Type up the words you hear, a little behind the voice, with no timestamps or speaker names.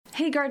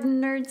Hey garden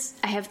nerds!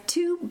 I have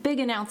two big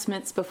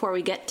announcements before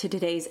we get to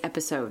today's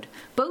episode.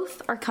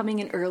 Both are coming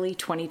in early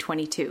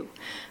 2022.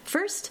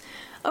 First,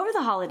 over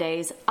the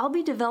holidays, I'll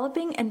be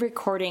developing and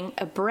recording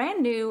a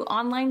brand new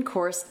online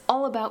course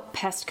all about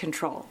pest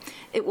control.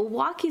 It will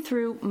walk you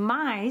through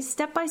my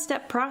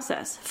step-by-step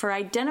process for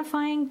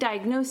identifying,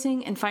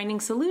 diagnosing, and finding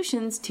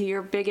solutions to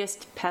your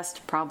biggest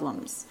pest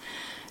problems.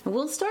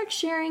 We'll start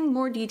sharing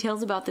more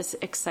details about this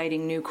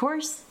exciting new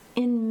course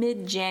in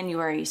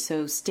mid-January,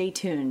 so stay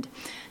tuned.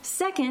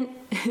 Second,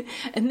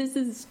 and this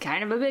is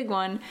kind of a big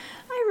one,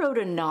 I wrote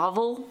a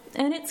novel,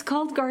 and it's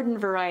called Garden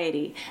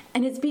Variety,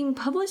 and it's being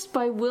published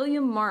by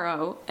William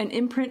Morrow, an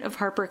imprint of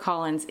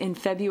HarperCollins, in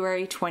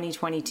February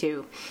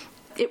 2022.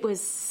 It was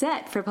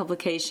set for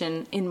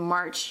publication in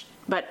March,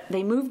 but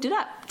they moved it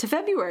up to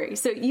February,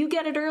 so you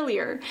get it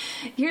earlier.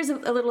 Here's a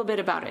little bit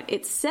about it.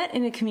 It's set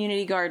in a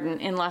community garden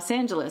in Los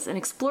Angeles and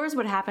explores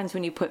what happens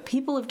when you put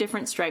people of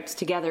different stripes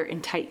together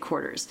in tight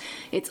quarters.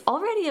 It's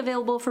already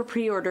available for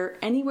pre-order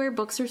anywhere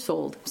books are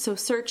sold, so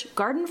search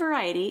Garden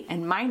Variety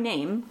and my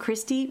name,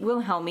 Christy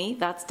Wilhelmi,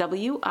 that's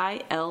Wilhelmi,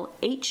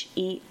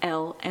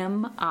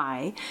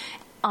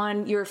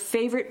 on your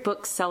favorite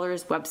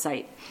bookseller's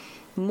website.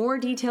 More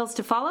details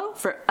to follow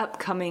for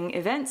upcoming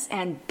events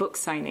and book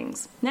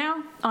signings.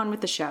 Now, on with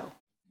the show.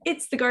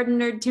 It's the Garden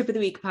Nerd Tip of the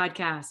Week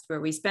podcast,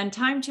 where we spend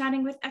time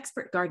chatting with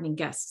expert gardening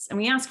guests, and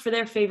we ask for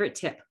their favorite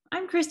tip.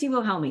 I'm Christy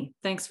Wilhelmi.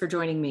 Thanks for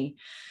joining me.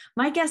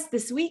 My guest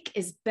this week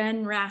is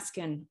Ben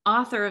Raskin,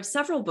 author of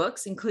several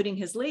books, including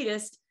his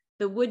latest,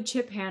 The Wood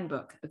Chip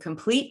Handbook, a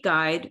complete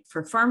guide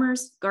for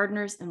farmers,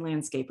 gardeners, and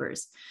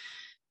landscapers.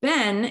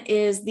 Ben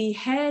is the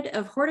head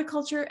of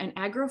horticulture and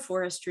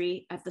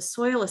agroforestry at the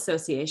Soil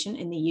Association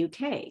in the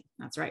UK.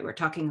 That's right, we're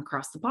talking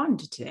across the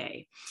pond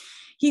today.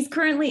 He's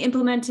currently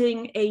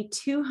implementing a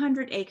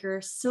 200-acre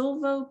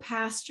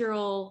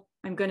silvopastoral,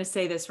 I'm going to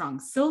say this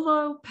wrong,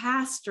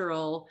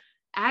 silvopastoral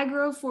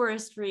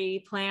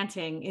agroforestry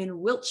planting in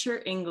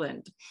Wiltshire,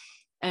 England.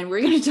 And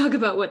we're going to talk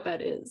about what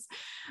that is.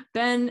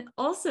 Ben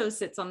also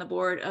sits on the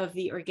board of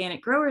the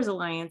Organic Growers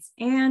Alliance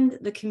and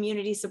the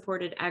Community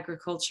Supported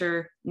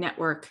Agriculture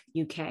Network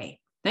UK.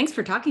 Thanks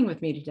for talking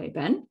with me today,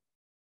 Ben.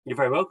 You're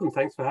very welcome.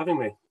 Thanks for having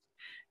me.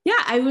 Yeah,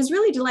 I was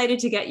really delighted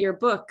to get your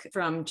book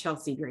from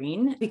Chelsea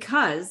Green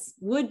because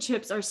wood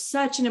chips are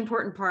such an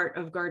important part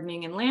of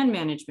gardening and land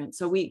management.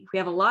 So we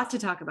have a lot to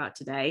talk about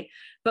today.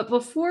 But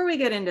before we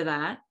get into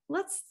that,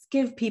 let's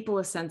give people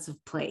a sense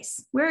of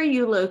place. Where are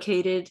you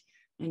located?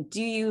 And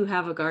do you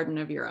have a garden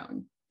of your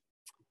own?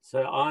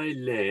 So I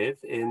live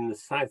in the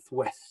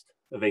southwest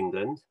of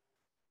England,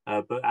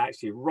 but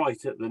actually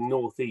right at the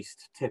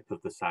northeast tip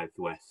of the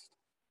southwest.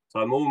 So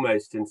I'm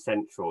almost in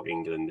central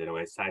England in a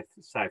way,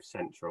 south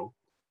central.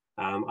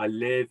 I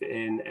live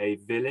in a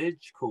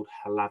village called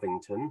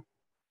Hallavington,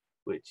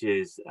 which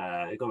is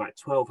got about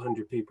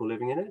 1,200 people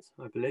living in it,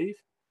 I believe.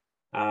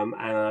 And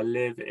I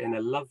live in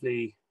a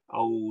lovely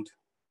old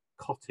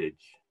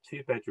cottage,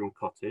 2-bedroom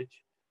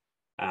cottage.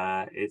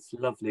 It's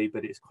lovely,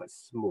 but it's quite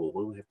small.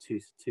 We have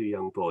two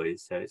young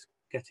boys, so it's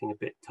getting a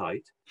bit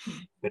tight.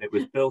 But it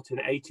was built in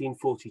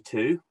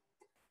 1842,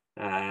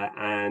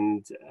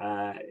 and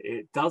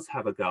it does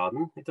have a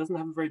garden. It doesn't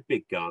have a very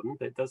big garden,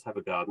 but it does have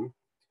a garden,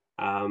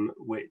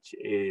 which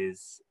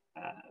is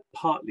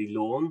partly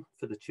lawn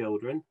for the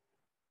children,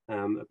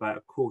 about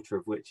a quarter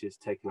of which is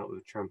taken up with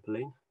a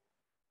trampoline.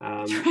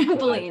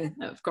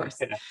 Trampoline, of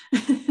course.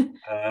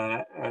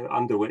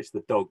 Under which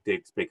the dog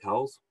digs big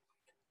holes.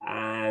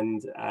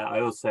 And I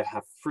also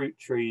have fruit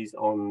trees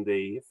on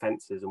the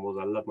fences and walls.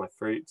 I love my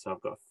fruit, so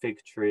I've got a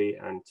fig tree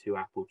and 2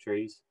 apple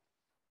trees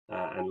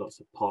and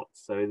lots of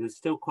pots. So there's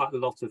still quite a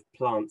lot of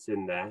plants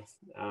in there,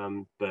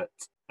 but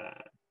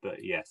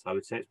yes, I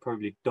would say it's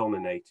probably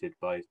dominated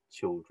by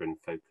children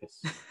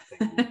focus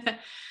things.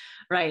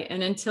 Right,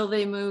 and until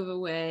they move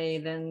away,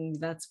 then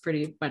that's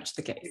pretty much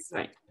the case, exactly.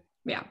 Right?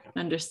 Yeah,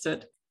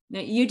 understood.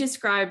 Now, you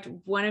described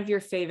one of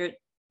your favorite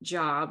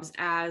jobs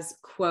as,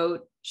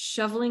 quote,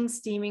 shoveling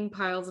steaming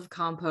piles of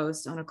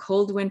compost on a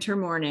cold winter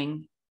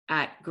morning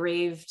at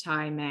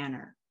Gravetie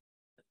Manor,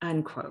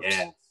 unquote.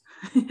 Yes.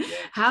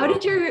 How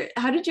did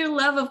your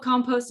love of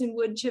compost and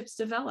wood chips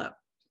develop?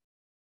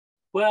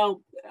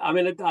 Well, I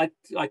mean,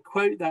 I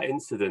quote that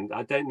incident.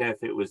 I don't know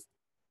if it was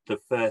the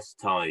first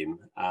time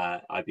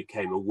I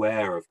became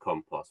aware of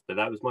compost, but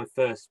that was my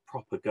first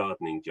proper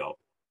gardening job.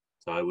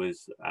 So I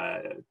was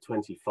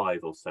 25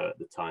 or so at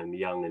the time,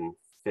 young and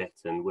fit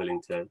and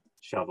willing to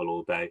shovel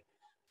all day.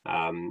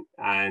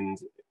 And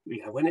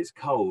when it's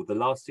cold, the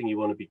last thing you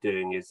want to be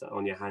doing is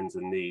on your hands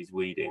and knees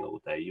weeding all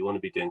day. You want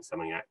to be doing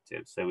something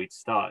active. So we'd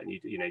start, and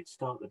you'd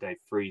start the day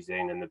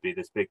freezing, and there'd be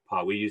this big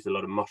pile. We used a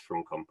lot of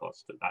mushroom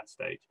compost at that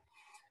stage.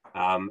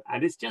 And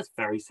it's just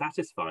very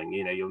satisfying.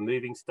 You're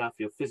moving stuff,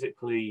 you're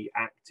physically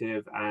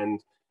active,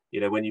 and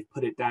when you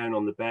put it down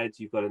on the bed,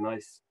 you've got a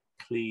nice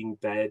clean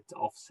bed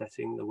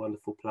offsetting the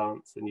wonderful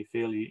plants, and you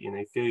feel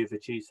you've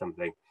achieved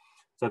something.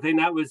 So I think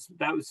that was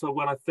sort of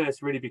when I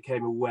first really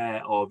became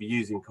aware of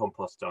using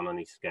compost on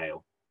any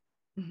scale.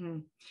 Mm-hmm.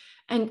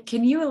 And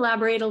can you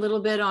elaborate a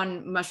little bit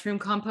on mushroom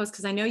compost?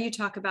 Because I know you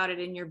talk about it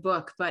in your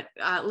book, but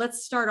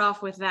let's start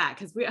off with that,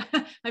 because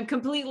I'm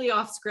completely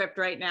off script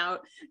right now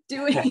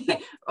doing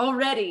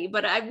already.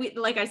 But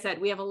like I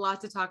said, we have a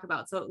lot to talk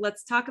about. So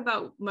let's talk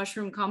about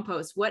mushroom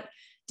compost. What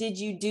did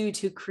you do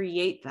to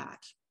create that?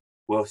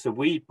 Well, so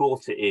we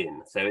bought it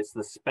in. So it's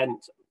the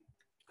spent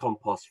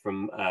compost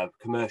from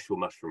commercial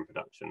mushroom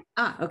production.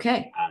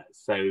 Okay.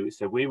 So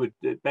we would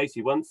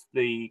basically, once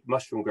the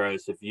mushroom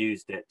growers have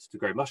used it to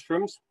grow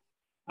mushrooms,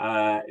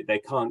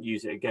 they can't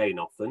use it again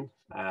often,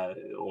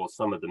 or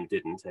some of them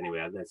didn't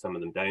anyway, some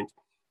of them don't.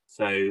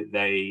 So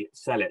they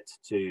sell it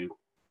to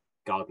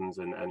gardens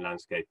and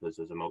landscapers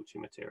as a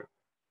mulching material.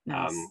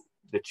 Nice.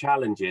 The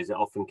challenge is it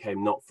often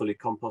came not fully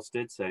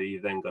composted, so you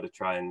then got to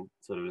try and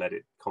sort of let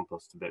it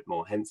compost a bit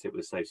more, hence it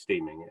was so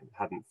steaming, it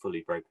hadn't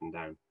fully broken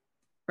down.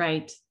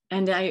 Right.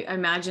 And I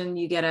imagine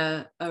you get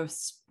a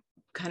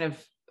kind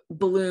of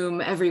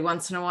bloom every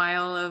once in a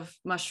while of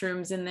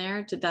mushrooms in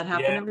there. Did that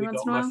happen every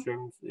once in a while?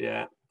 Mushrooms,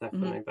 yeah,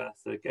 definitely. Mm-hmm. But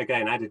so,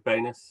 again, added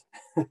bonus.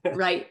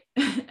 Right.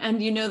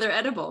 And they're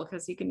edible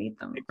because you can eat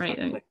them.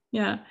 Exactly. Right.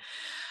 Yeah.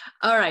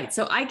 All right.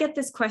 So I get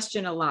this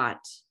question a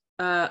lot,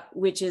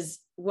 which is,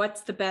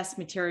 what's the best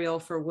material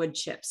for wood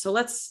chips? So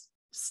let's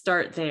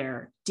start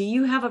there. Do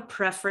you have a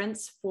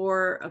preference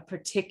for a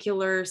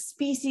particular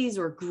species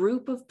or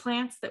group of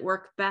plants that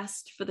work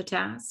best for the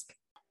task?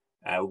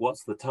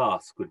 What's the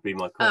task would be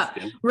my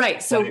question.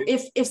 Right. So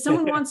if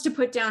someone wants to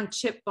put down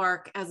chip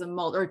bark as a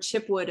mulch or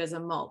chipwood as a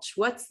mulch,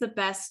 what's the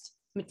best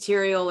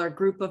material or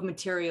group of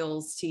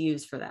materials to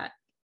use for that?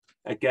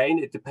 Again,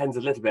 it depends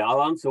a little bit.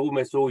 I'll answer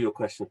almost all your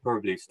questions,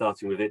 probably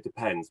starting with it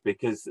depends,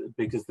 because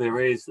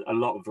there is a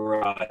lot of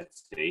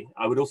variety.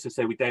 I would also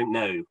say we don't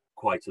know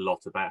quite a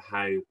lot about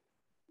how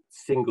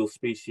single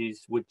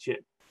species wood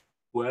chip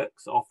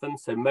works often.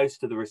 So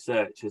most of the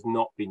research has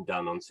not been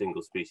done on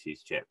single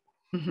species chip.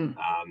 Mm-hmm.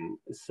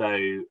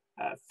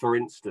 For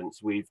instance,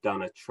 we've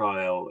done a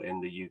trial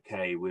in the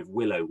UK with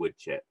willow wood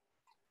chip,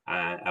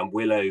 and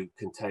willow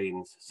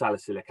contains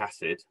salicylic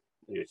acid,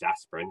 which is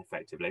aspirin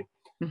effectively.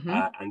 Mm-hmm.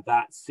 And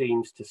that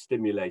seems to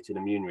stimulate an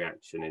immune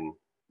reaction in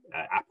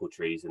apple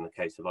trees, in the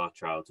case of our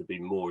trial, to be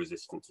more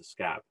resistant to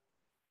scab.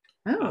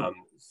 Oh.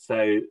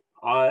 So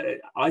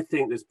I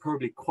think there's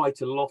probably quite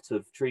a lot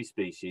of tree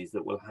species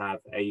that will have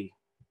a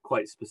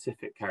quite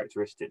specific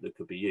characteristic that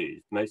could be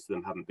used. Most of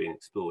them haven't been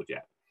explored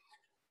yet.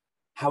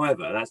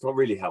 However, that's not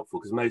really helpful,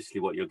 because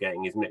mostly what you're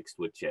getting is mixed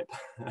wood chip.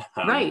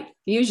 Right,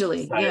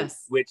 usually, so,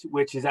 yes. Which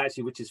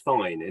is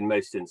fine in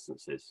most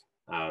instances.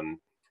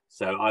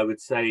 So I would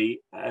say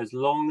as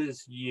long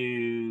as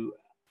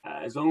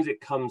it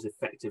comes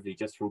effectively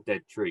just from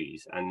dead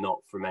trees and not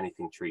from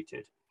anything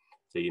treated.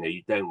 So,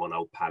 you don't want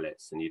old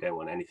pallets and you don't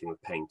want anything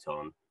with paint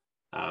on.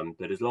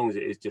 But as long as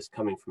it is just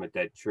coming from a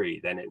dead tree,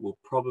 then it will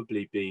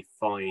probably be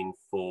fine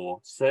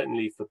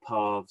certainly for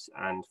paths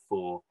and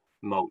for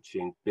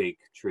mulching big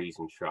trees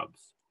and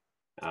shrubs.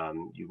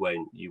 You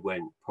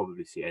won't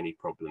probably see any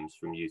problems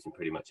from using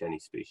pretty much any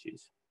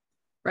species.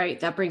 Right.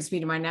 That brings me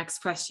to my next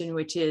question,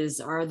 which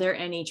is, are there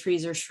any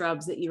trees or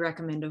shrubs that you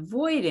recommend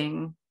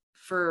avoiding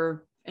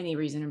for any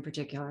reason in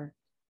particular?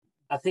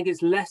 I think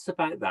it's less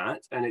about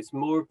that, and it's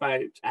more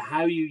about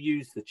how you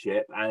use the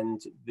chip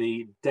and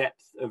the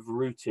depth of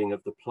rooting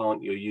of the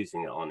plant you're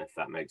using it on, if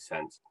that makes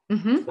sense.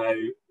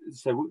 Mm-hmm.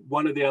 So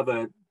one of the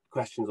other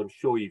questions I'm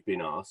sure you've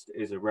been asked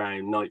is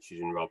around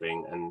nitrogen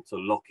robbing and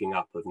sort of locking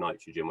up of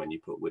nitrogen when you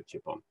put wood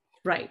chip on.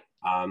 Right.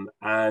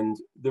 And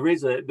there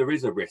is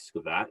a risk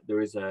of that. There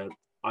is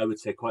I would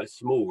say quite a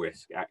small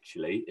risk,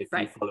 actually, if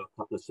you follow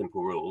a couple of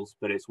simple rules,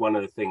 but it's one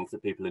of the things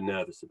that people are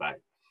nervous about.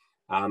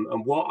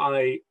 And what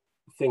I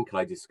think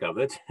I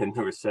discovered in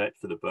the research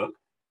for the book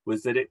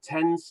was that it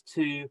tends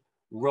to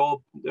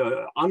rob,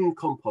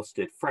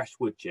 uncomposted fresh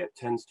wood chip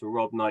tends to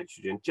rob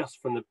nitrogen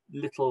just from the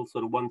little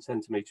sort of 1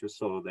 centimetre of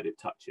soil that it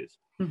touches.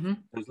 Mm-hmm.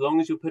 As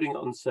long as you're putting it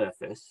on the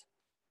surface,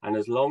 and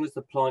as long as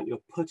the plant you're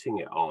putting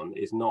it on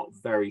is not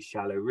very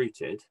shallow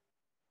rooted,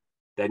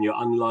 then you're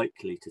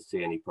unlikely to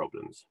see any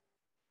problems.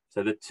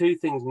 So the two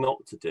things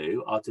not to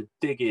do are to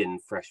dig in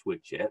fresh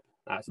wood chip.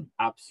 That's an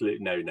absolute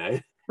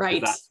no-no.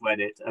 Right. That's when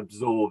it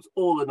absorbs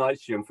all the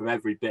nitrogen from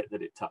every bit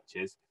that it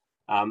touches.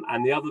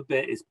 And the other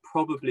bit is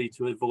probably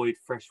to avoid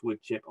fresh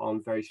wood chip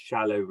on very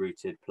shallow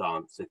rooted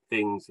plants. So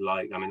things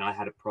like, I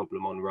had a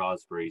problem on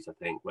raspberries, I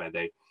think, where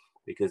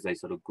because they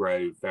sort of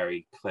grow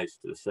very close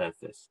to the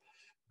surface,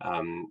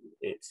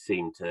 it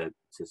seemed to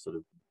sort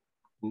of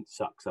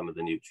suck some of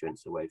the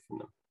nutrients away from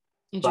them.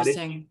 But if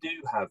you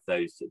do have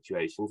those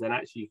situations, then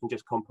actually you can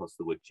just compost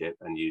the wood chip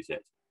and use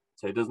it.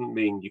 So it doesn't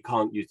mean you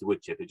can't use the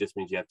wood chip. It just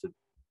means you have to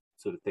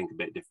sort of think a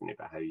bit differently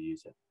about how you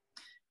use it.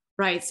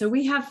 Right. So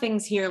we have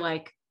things here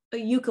like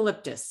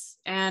eucalyptus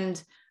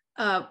and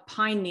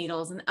pine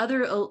needles and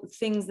other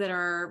things that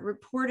are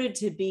reported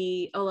to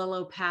be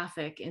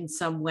allelopathic in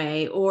some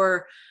way,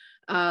 or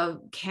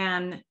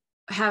can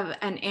have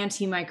an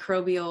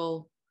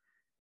antimicrobial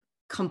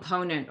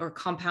component or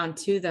compound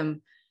to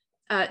them.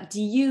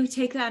 Do you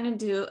take that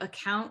into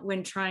account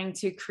when trying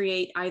to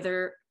create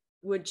either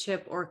wood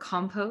chip or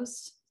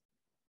compost?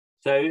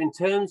 So in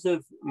terms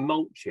of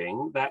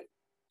mulching, that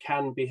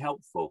can be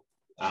helpful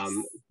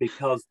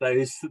because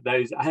those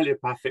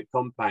allelopathic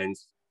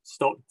compounds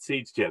stop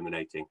seeds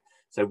germinating.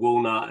 So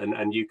walnut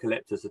and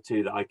eucalyptus are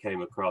two that I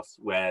came across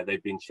where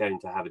they've been shown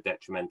to have a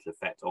detrimental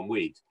effect on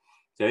weeds.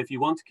 So if you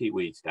want to keep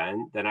weeds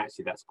down, then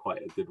actually that's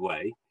quite a good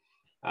way.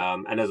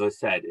 And as I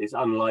said, it's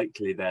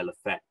unlikely they'll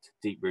affect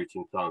deep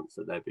rooting plants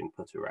that they've been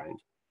put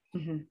around.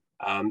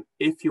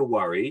 If you're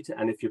worried,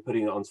 and if you're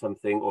putting it on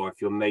something, or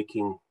if you're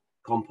making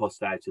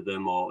compost out of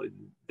them,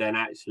 then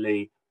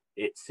actually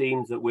it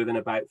seems that within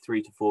about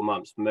 3 to 4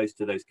 months, most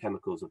of those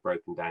chemicals are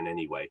broken down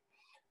anyway.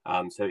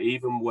 So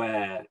even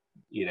where,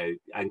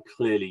 and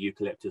clearly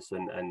eucalyptus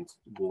and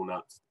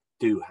walnuts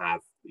do have,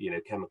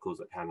 chemicals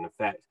that can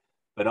affect,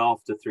 but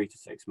after 3 to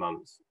 6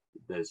 months,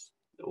 there's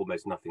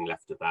almost nothing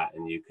left of that,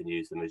 and you can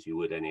use them as you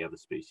would any other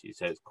species.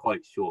 So it's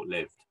quite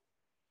short-lived.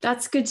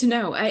 That's good to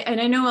know.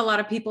 And I know a lot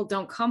of people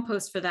don't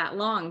compost for that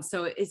long.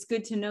 So it's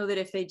good to know that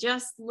if they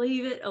just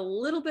leave it a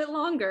little bit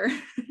longer,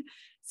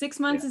 6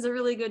 months is a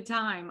really good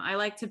time. I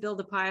like to build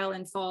a pile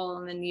in fall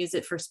and then use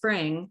it for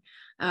spring,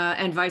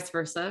 and vice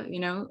versa,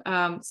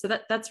 so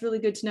that's really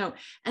good to know.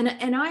 And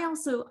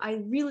I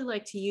really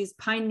like to use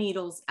pine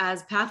needles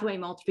as pathway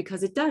mulch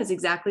because it does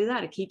exactly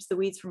that. It keeps the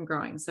weeds from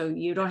growing. So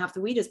you don't have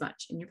to weed as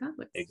much in your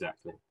pathways.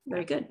 Exactly.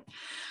 Very good.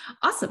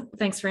 Awesome.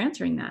 Thanks for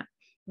answering that.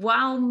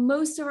 While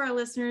most of our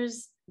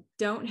listeners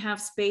don't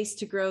have space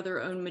to grow their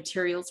own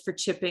materials for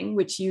chipping,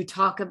 which you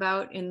talk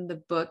about in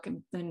the book,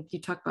 and you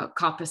talk about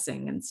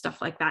coppicing and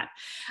stuff like that,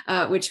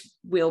 which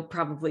we'll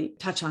probably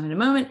touch on in a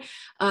moment.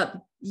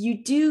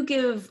 You do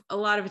give a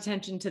lot of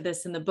attention to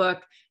this in the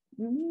book.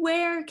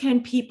 Where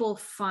can people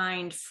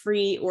find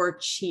free or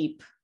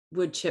cheap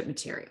wood chip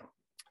material?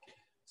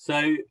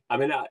 So,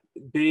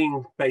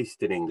 being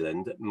based in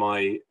England,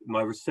 my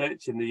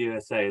research in the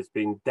USA has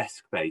been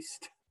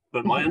desk-based.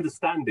 But my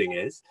understanding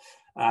is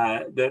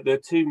that there are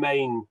two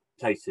main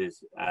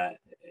places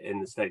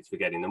in the States for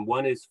getting them.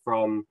 One is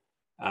from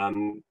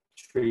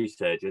tree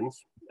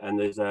surgeons, and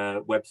there's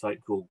a website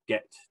called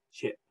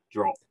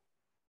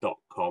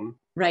getchipdrop.com.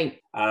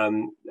 Right.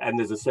 And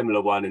there's a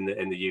similar one in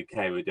the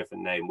UK with a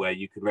different name where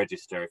you can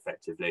register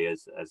effectively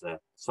as a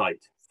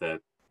site for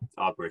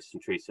arborists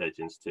and tree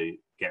surgeons to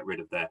get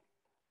rid of their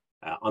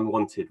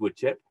unwanted wood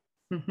chip.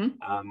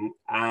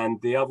 And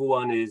the other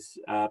one is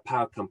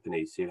power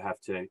companies who have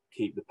to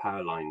keep the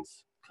power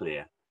lines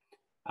clear,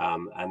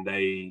 and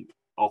they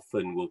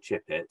often will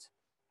chip it,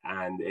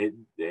 and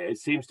it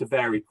seems to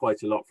vary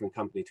quite a lot from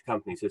company to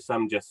company. So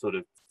some just sort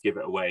of give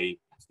it away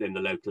in the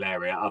local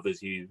area,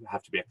 others you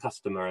have to be a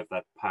customer of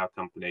that power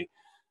company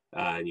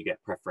and you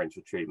get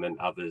preferential treatment.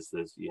 Others,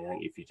 there's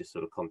if you just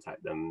sort of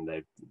contact them,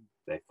 they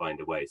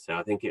find a way. So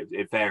I think it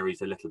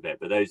varies a little bit,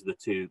 but those are the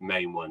two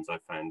main ones I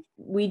found.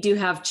 We do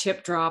have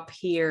Chip Drop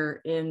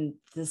here in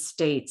the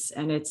States,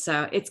 and it's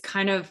a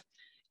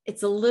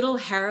little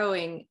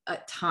harrowing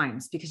at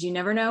times because you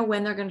never know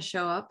when they're going to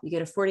show up. You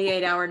get a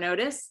 48-hour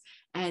notice,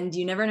 and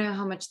you never know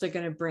how much they're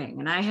going to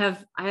bring. And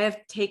I've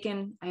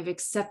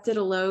accepted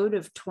a load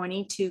of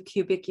 22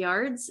 cubic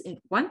yards at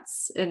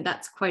once, and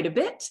that's quite a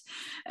bit.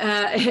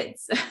 I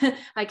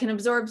can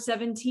absorb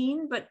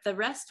 17, but the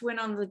rest went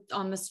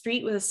on the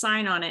street with a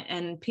sign on it,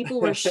 and people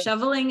were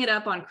shoveling it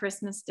up on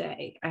Christmas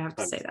Day. I have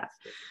to say that.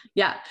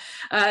 Yeah.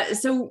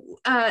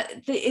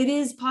 It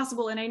is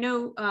possible. And I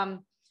know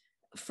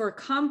for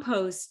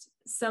compost,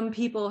 some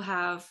people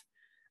have,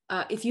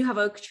 if you have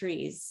oak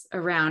trees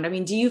around,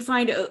 do you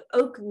find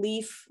oak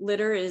leaf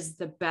litter is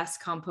the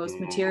best compost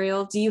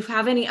material? Do you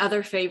have any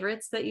other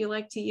favorites that you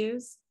like to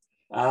use?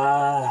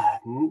 I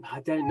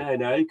don't know.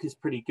 No, oak is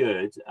pretty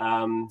good.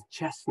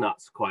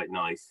 Chestnut's quite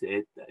nice.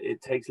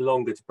 It takes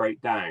longer to break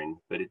down,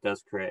 but it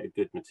does create a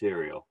good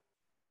material.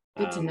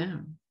 Good to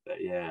know.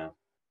 But yeah.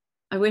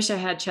 I wish I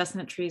had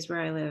chestnut trees where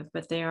I live,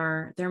 but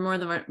they're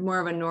more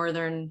of a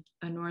northern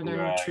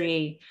right.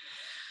 tree.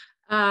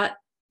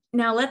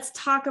 Now let's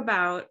talk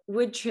about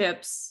wood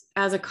chips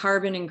as a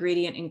carbon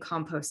ingredient in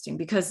composting,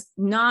 because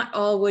not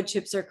all wood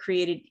chips are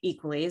created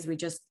equally, as we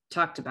just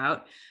talked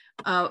about.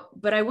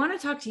 But I want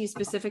to talk to you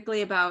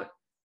specifically about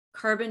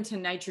carbon to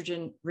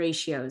nitrogen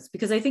ratios,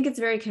 because I think it's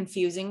very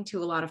confusing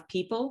to a lot of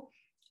people.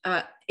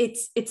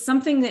 It's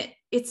something that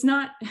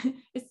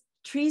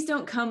trees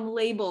don't come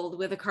labeled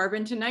with a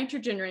carbon to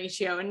nitrogen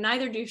ratio, and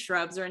neither do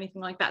shrubs or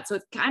anything like that. So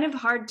it's kind of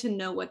hard to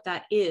know what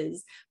that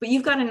is, but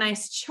you've got a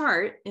nice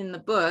chart in the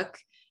book.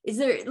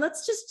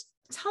 Let's just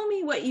tell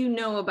me what you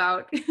know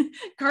about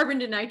carbon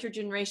to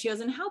nitrogen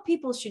ratios and how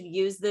people should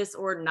use this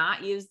or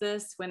not use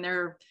this when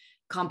they're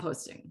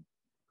composting.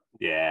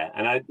 Yeah,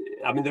 and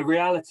the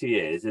reality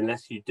is,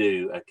 unless you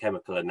do a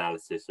chemical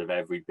analysis of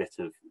every bit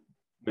of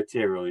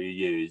material you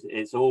use,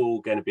 it's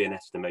all going to be an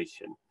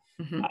estimation.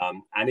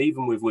 And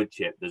even with wood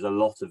chip, there's a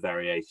lot of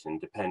variation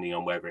depending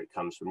on whether it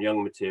comes from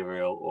young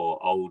material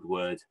or old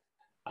wood.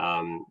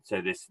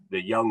 So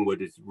the young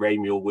wood is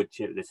ramial wood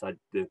chip,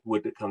 the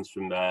wood that comes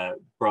from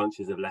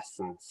branches of less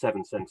than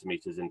 7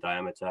 centimeters in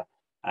diameter.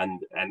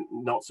 and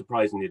not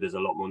surprisingly, there's a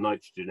lot more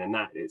nitrogen in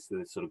that. It's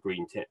the sort of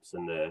green tips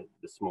and the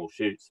small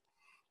shoots,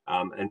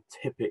 and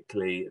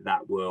typically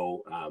that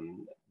will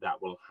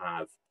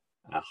have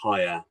a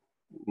higher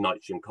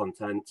nitrogen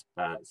content.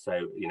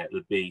 So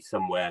it'll be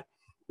somewhere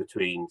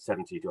between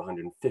 70 to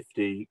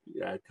 150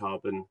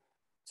 carbon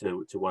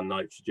to one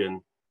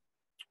nitrogen,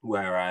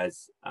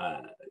 whereas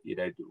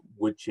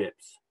wood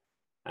chips.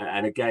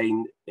 And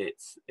again,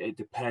 it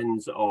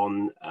depends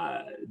on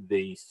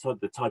the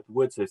type of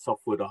wood. So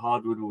softwood or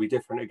hardwood will be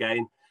different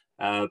again,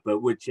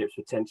 but wood chips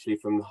potentially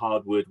from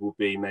hardwood will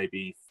be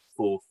maybe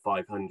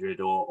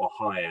 400-500 or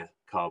higher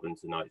carbon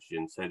to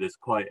nitrogen. So there's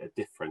quite a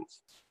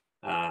difference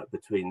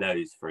between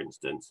those, for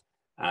instance.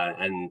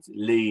 And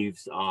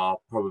leaves are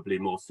probably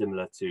more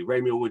similar to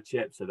ramial wood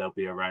chips, so they'll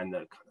be around the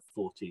kind of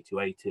 40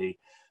 to 80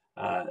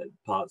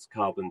 parts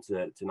carbon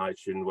to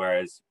nitrogen,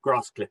 whereas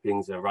grass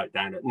clippings are right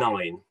down at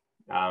 9.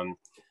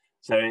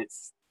 So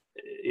it's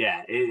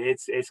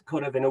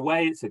kind of, in a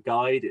way, it's a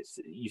guide.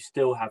 You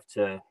still have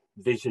to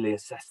visually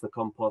assess the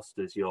compost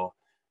as you're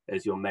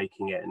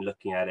making it and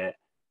looking at it.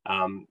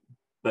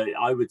 But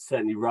I would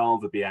certainly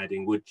rather be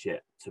adding wood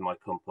chip to my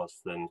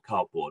compost than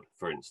cardboard,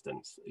 for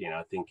instance.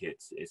 I think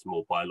it's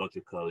more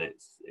biological.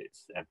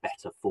 It's a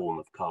better form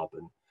of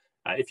carbon.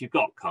 If you've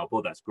got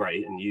cardboard, that's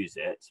great, and use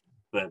it.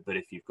 But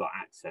if you've got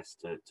access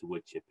to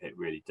wood chip, it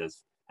really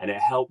does. And it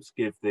helps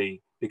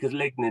because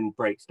lignin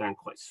breaks down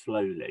quite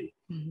slowly.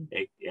 Mm-hmm.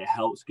 It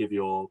helps give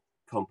your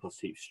compost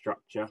heap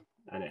structure,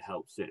 and it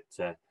helps it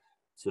to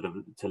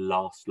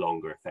last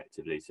longer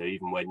effectively. So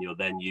even when you're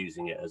then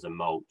using it as a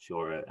mulch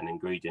or an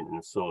ingredient in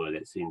the soil,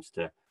 it seems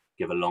to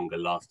give a longer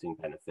lasting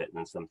benefit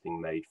than something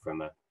made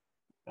from a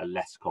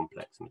less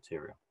complex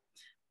material.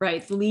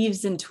 Right. The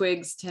leaves and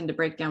twigs tend to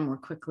break down more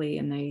quickly,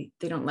 and they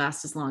don't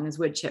last as long as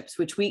wood chips,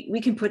 which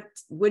we can put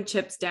wood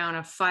chips down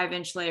a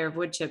 5-inch layer of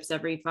wood chips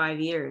every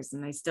 5 years,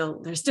 and they're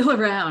still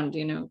around.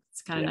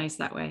 It's kind of nice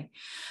that way.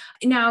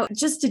 Now,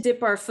 just to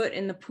dip our foot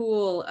in the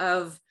pool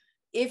of,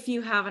 if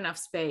you have enough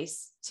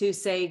space to,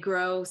 say,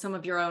 grow some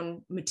of your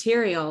own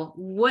material,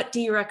 what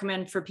do you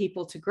recommend for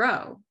people to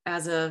grow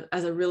as a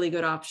really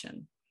good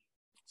option?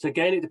 So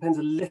again, it depends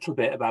a little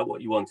bit about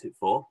what you want it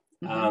for.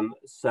 Mm-hmm.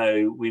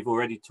 So we've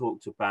already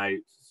talked about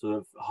sort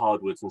of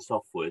hardwoods and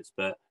softwoods,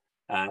 but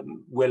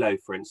willow,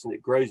 for instance,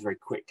 it grows very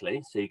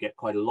quickly. So you get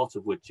quite a lot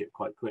of wood chip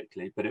quite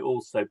quickly, but it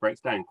also breaks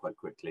down quite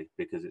quickly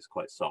because it's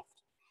quite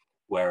soft.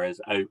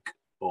 Whereas oak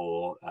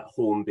or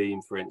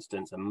hornbeam, for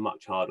instance, are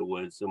much harder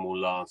woods and will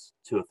last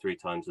 2 or 3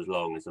 times as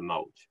long as a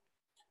mulch.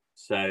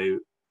 So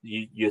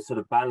you're sort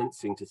of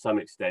balancing to some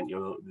extent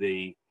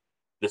the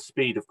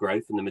speed of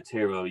growth and the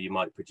material you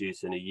might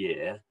produce in a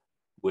year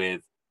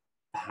with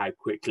how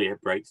quickly it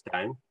breaks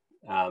down.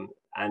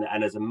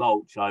 And as a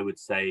mulch, I would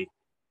say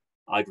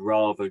I'd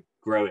rather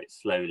grow it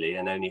slowly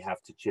and only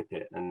have to chip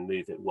it and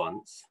move it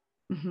once,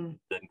 mm-hmm.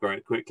 than grow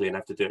it quickly and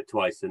have to do it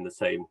twice in the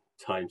same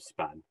time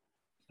span.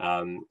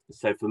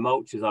 So for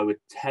mulches, I would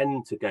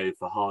tend to go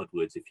for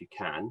hardwoods if you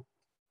can,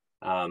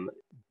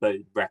 but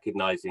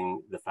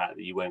recognizing the fact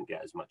that you won't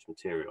get as much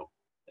material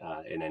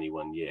in any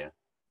one year.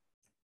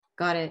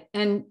 Got it.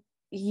 And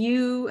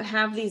you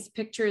have these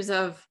pictures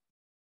of,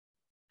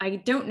 I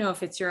don't know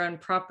if it's your own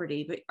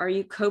property, but are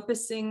you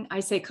coppicing? I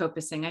say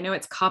coppicing. I know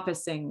it's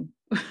coppicing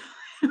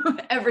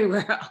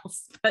everywhere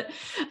else, but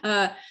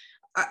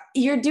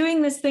you're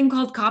doing this thing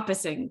called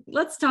coppicing.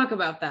 Let's talk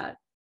about that.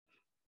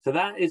 So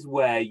that is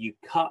where you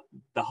cut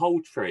the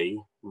whole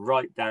tree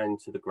right down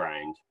to the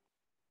ground,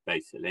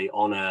 basically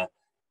on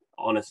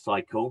a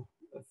cycle.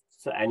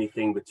 So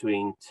anything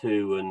between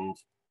 2 and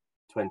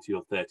 20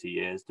 or 30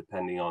 years,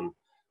 depending on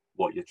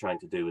what you're trying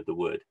to do with the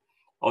wood.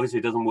 Obviously,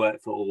 it doesn't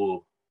work for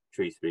all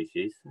tree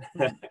species,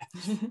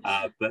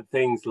 but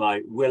things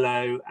like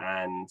willow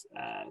and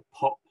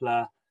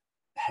poplar,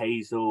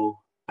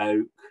 hazel,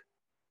 oak,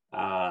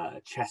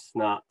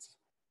 chestnut,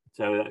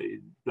 so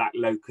black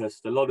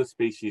locust, a lot of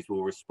species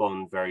will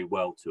respond very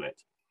well to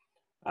it.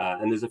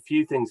 And there's a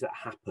few things that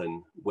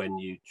happen when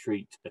you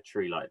treat a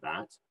tree like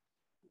that.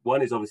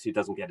 One is obviously it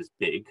doesn't get as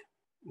big.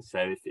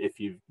 So if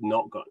you've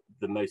not got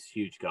the most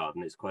huge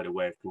garden, it's quite a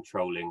way of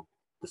controlling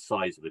the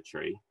size of a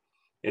tree.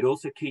 It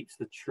also keeps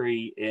the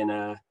tree in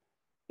a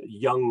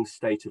young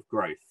state of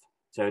growth.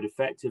 So it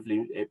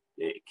effectively,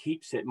 it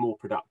keeps it more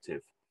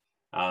productive.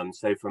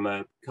 So from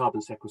a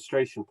carbon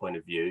sequestration point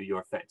of view, you're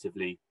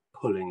effectively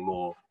pulling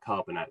more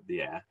carbon out of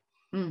the air.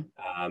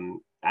 And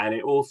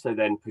it also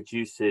then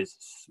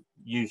produces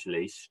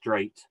usually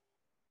straight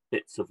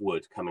bits of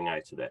wood coming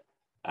out of it,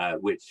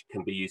 which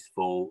can be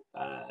useful.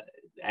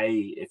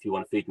 If you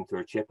want to feed them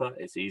through a chipper,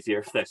 it's easier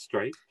if they're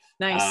straight.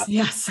 Nice,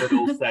 yes. But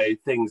also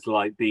things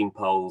like bean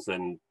poles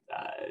and,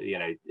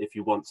 if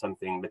you want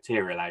something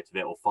material out of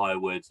it, or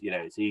firewood,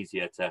 it's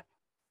easier to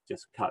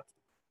just cut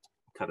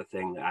a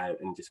thing out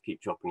and just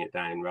keep chopping it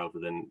down rather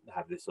than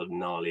have this sort of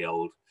gnarly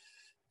old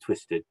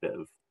twisted bit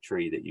of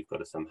tree that you've got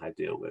to somehow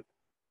deal with.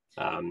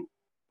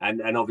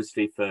 And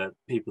obviously for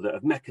people that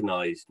have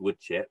mechanized wood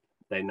chip,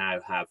 they now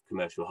have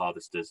commercial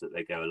harvesters that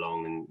they go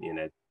along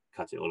and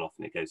cut it all off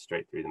and it goes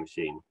straight through the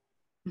machine.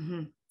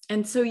 Mm-hmm.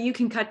 And so you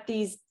can cut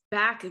these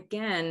back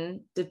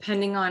again,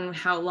 depending on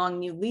how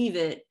long you leave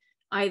it,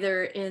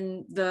 either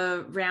in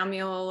the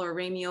ramial or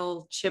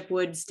ramial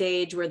chipwood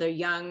stage where they're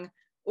young,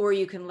 or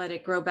you can let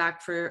it grow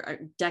back for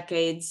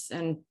decades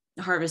and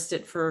harvest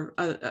it for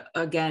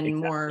again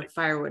more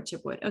firewood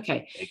chipwood.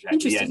 Okay, exactly.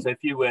 Interesting. Yeah. So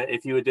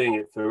if you were doing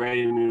it for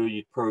ramial,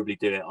 you'd probably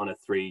do it on a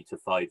 3 to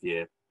 5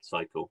 year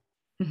cycle.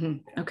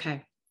 Mm-hmm.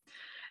 Okay.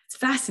 It's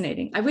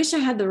fascinating. I wish I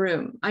had the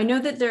room. I know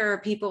that there are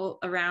people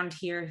around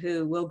here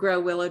who will grow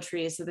willow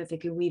trees so that they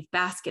can weave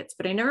baskets,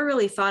 but I never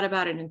really thought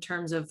about it in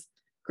terms of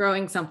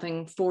growing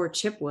something for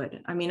chipwood.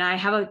 I mean, I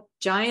have a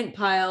giant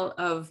pile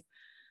of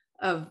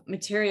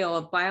material,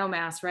 of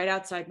biomass right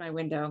outside my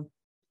window.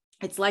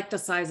 It's like the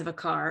size of a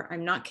car.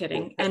 I'm not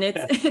kidding. And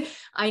it's,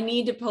 I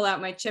need to pull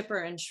out my chipper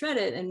and shred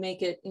it and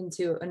make it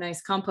into a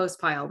nice compost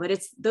pile.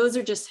 But those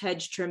are just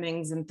hedge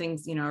trimmings and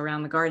things,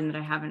 around the garden that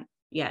I haven't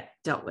yet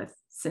dealt with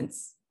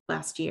since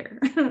last year.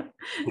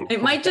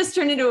 It might just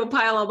turn into a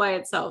pile all by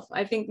itself.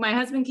 I think my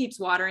husband keeps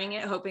watering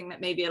it, hoping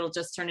that maybe it'll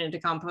just turn into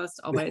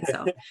compost all by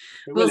itself.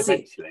 We'll see.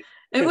 Eventually.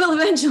 It will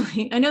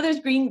eventually. I know there's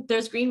green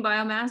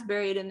biomass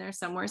buried in there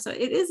somewhere. So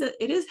it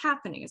is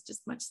happening. It's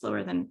just much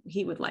slower than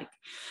he would like.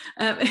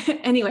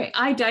 Anyway,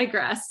 I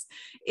digress.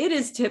 It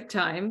is tip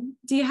time.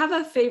 Do you have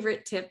a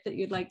favorite tip that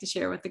you'd like to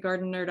share with the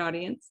Garden Nerd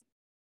audience?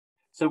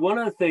 So one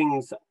of the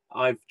things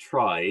I've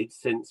tried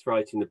since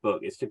writing the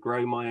book is to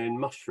grow my own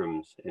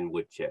mushrooms in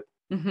wood chip.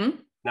 Mm-hmm.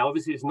 Now,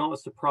 obviously, it's not a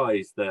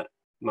surprise that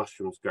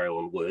mushrooms grow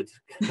on wood.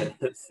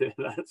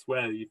 That's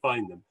where you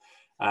find them.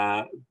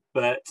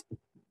 But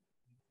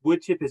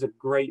wood chip is a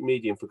great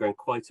medium for growing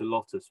quite a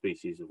lot of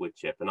species of wood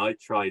chip. And I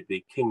tried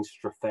the King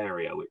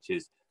Stropharia, which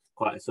is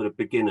quite a sort of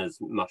beginner's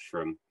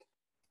mushroom.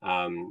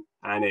 And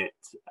it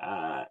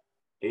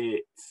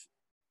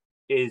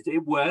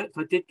worked.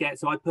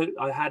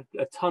 I had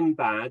a ton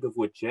bag of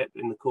wood chip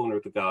in the corner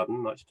of the garden,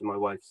 much to my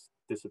wife's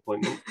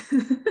disappointment.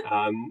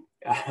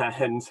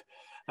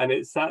 And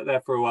it sat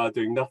there for a while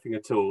doing nothing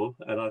at all.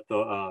 And I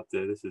thought, oh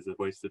dear, this is a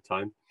waste of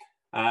time.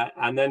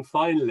 And then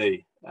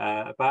finally,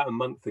 about a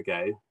month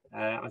ago,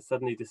 I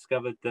suddenly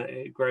discovered that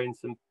it had grown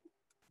some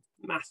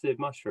massive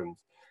mushrooms,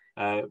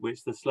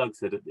 which the slugs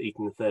had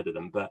eaten a third of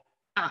them. But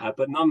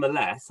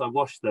nonetheless, I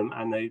washed them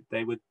and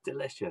they were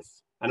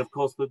delicious. And of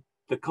course,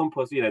 the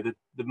compost,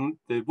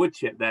 the wood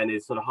chip then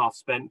is sort of half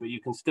spent, but you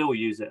can still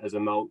use it as a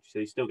mulch, so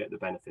you still get the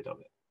benefit of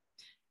it.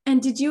 And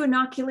did you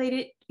inoculate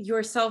it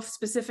yourself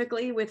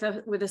specifically with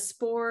a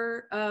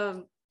spore?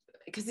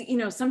 Because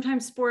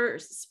sometimes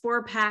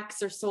spore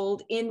packs are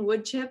sold in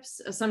wood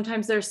chips.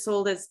 Sometimes they're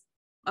sold as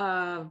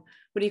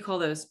what do you call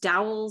those?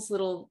 Dowels,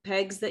 little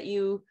pegs that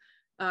you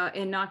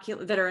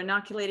that are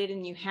inoculated,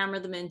 and you hammer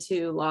them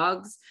into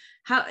logs.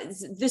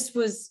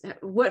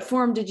 What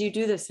form did you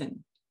do this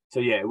in? So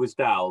yeah, it was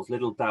dowels,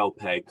 little dowel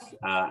pegs,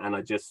 and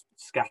I just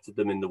scattered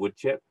them in the wood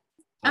chip.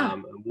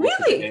 And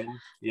really? It in.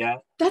 Yeah,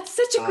 that's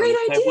such a great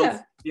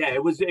idea.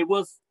 It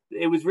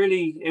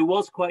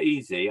was quite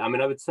easy. I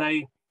mean, I would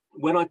say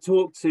when I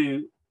talked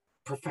to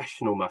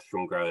professional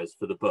mushroom growers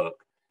for the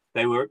book,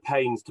 they were at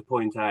pains to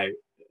point out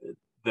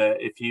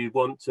that if you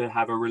want to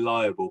have a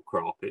reliable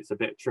crop, it's a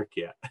bit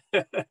trickier.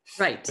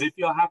 Right. But if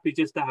you're happy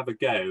just to have a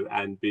go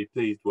and be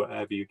pleased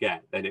whatever you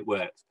get, then it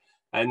works.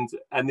 And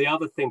the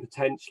other thing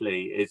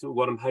potentially is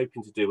what I'm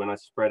hoping to do when I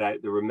spread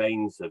out the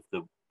remains of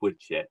the wood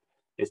chip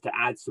is to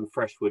add some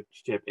fresh wood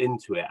chip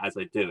into it as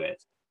I do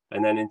it.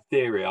 And then in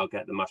theory, I'll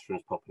get the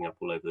mushrooms popping up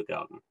all over the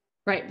garden.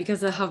 Right, because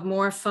they'll have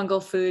more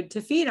fungal food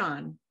to feed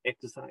on.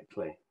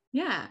 Exactly.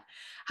 Yeah.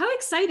 How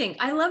exciting.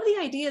 I love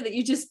the idea that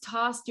you just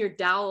tossed your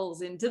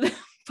dowels into the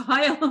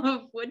pile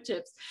of wood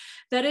chips.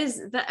 That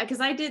is that,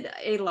 because I did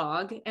a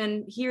log,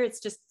 and here it's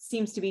just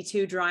seems to be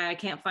too dry. I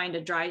can't find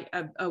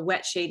a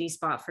wet, shady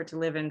spot for it to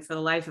live in for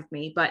the life of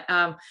me. But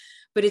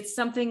it's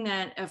something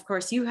that, of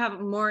course, you have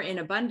more in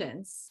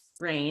abundance,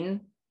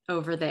 rain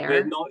over there.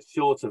 We're not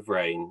short of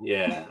rain.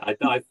 Yeah. I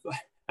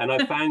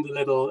found a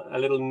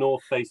little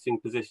north-facing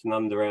position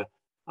under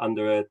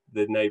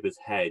the neighbour's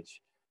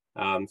hedge.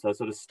 So I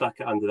sort of stuck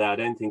it under there. I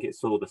don't think it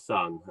saw the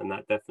sun, and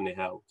that definitely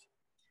helped.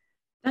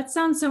 That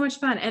sounds so much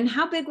fun. And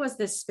how big was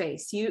this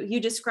space? You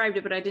described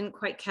it, but I didn't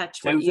quite catch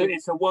what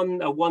it's a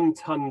 1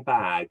 ton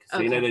bag. So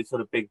okay. Those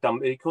sort of big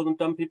you call them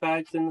dumpy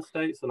bags in the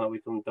States, or not? We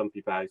call them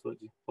dumpy bags. Or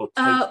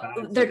tote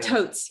bags? They're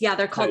totes. Yeah,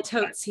 they're called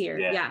totes here.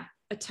 Yeah.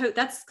 A tote,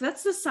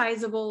 that's a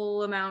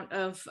sizable amount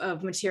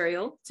of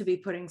material to be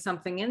putting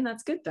something in.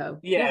 That's good though.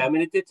 Yeah, I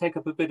mean, it did take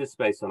up a bit of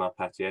space on our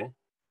patio.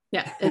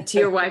 Yeah, to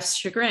your wife's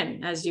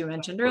chagrin, as you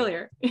mentioned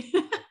earlier.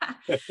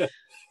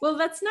 Well,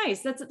 that's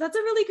nice. That's a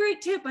really great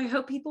tip. I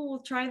hope people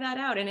will try that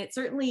out. And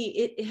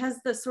it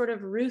has the sort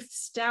of Ruth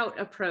Stout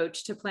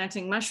approach to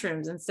planting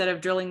mushrooms. Instead of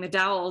drilling the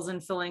dowels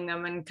and filling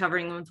them and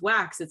covering them with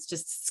wax, it's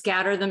just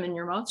scatter them in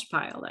your mulch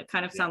pile. That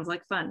kind of sounds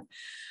like fun.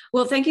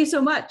 Well, thank you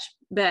so much,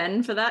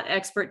 Ben, for that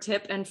expert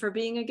tip and for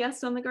being a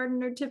guest on the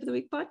Garden Nerd Tip of the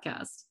Week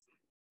podcast.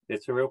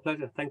 It's a real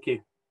pleasure. Thank you.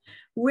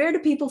 Where do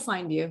people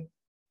find you?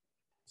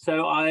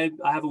 So I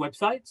have a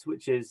website,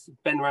 which is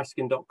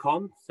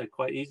benraskin.com. So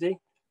quite easy.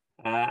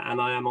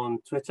 And I am on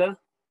Twitter.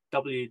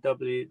 That's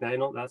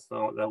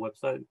not their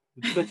website.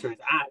 Twitter is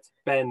at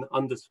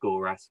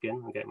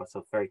Ben_Raskin. I'm getting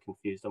myself very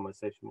confused on my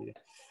social media.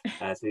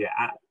 So yeah,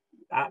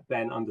 at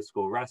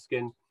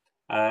Ben_Raskin.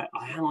 I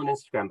am on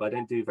Instagram, but I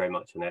don't do very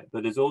much on it.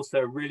 But there's also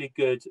a really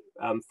good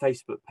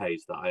Facebook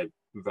page that I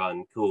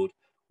run called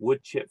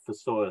Wood Chip for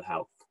Soil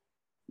Health.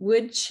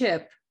 Wood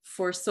Chip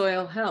for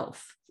Soil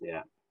Health.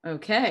 Yeah.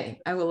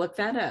 Okay, I will look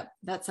that up.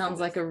 That sounds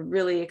like a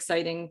really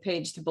exciting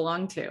page to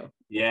belong to.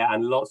 Yeah,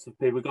 and lots of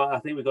people. I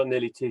think we've got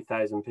nearly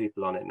 2,000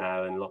 people on it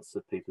now, and lots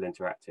of people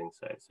interacting.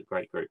 So it's a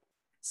great group.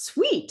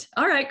 Sweet.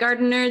 All right,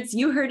 garden nerds,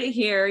 you heard it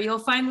here. You'll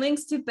find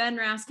links to Ben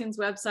Raskin's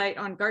website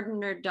on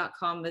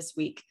gardennerd.com this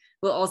week.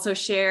 We'll also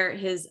share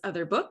his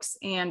other books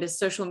and his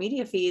social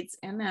media feeds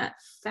and that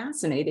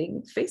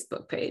fascinating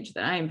Facebook page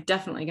that I am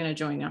definitely going to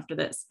join after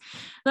this.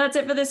 That's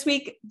it for this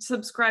week.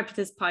 Subscribe to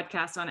this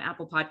podcast on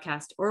Apple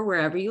Podcast or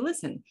wherever you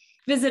listen.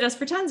 Visit us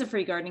for tons of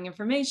free gardening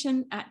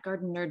information at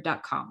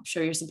gardennerd.com.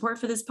 Show your support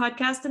for this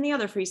podcast and the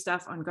other free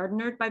stuff on Garden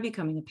Nerd by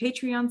becoming a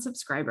Patreon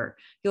subscriber.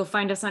 You'll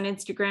find us on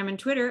Instagram and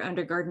Twitter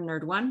under Garden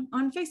Nerd 1,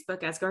 on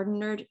Facebook as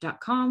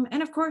gardennerd.com,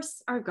 and of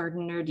course, our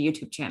Garden Nerd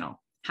YouTube channel.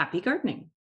 Happy gardening.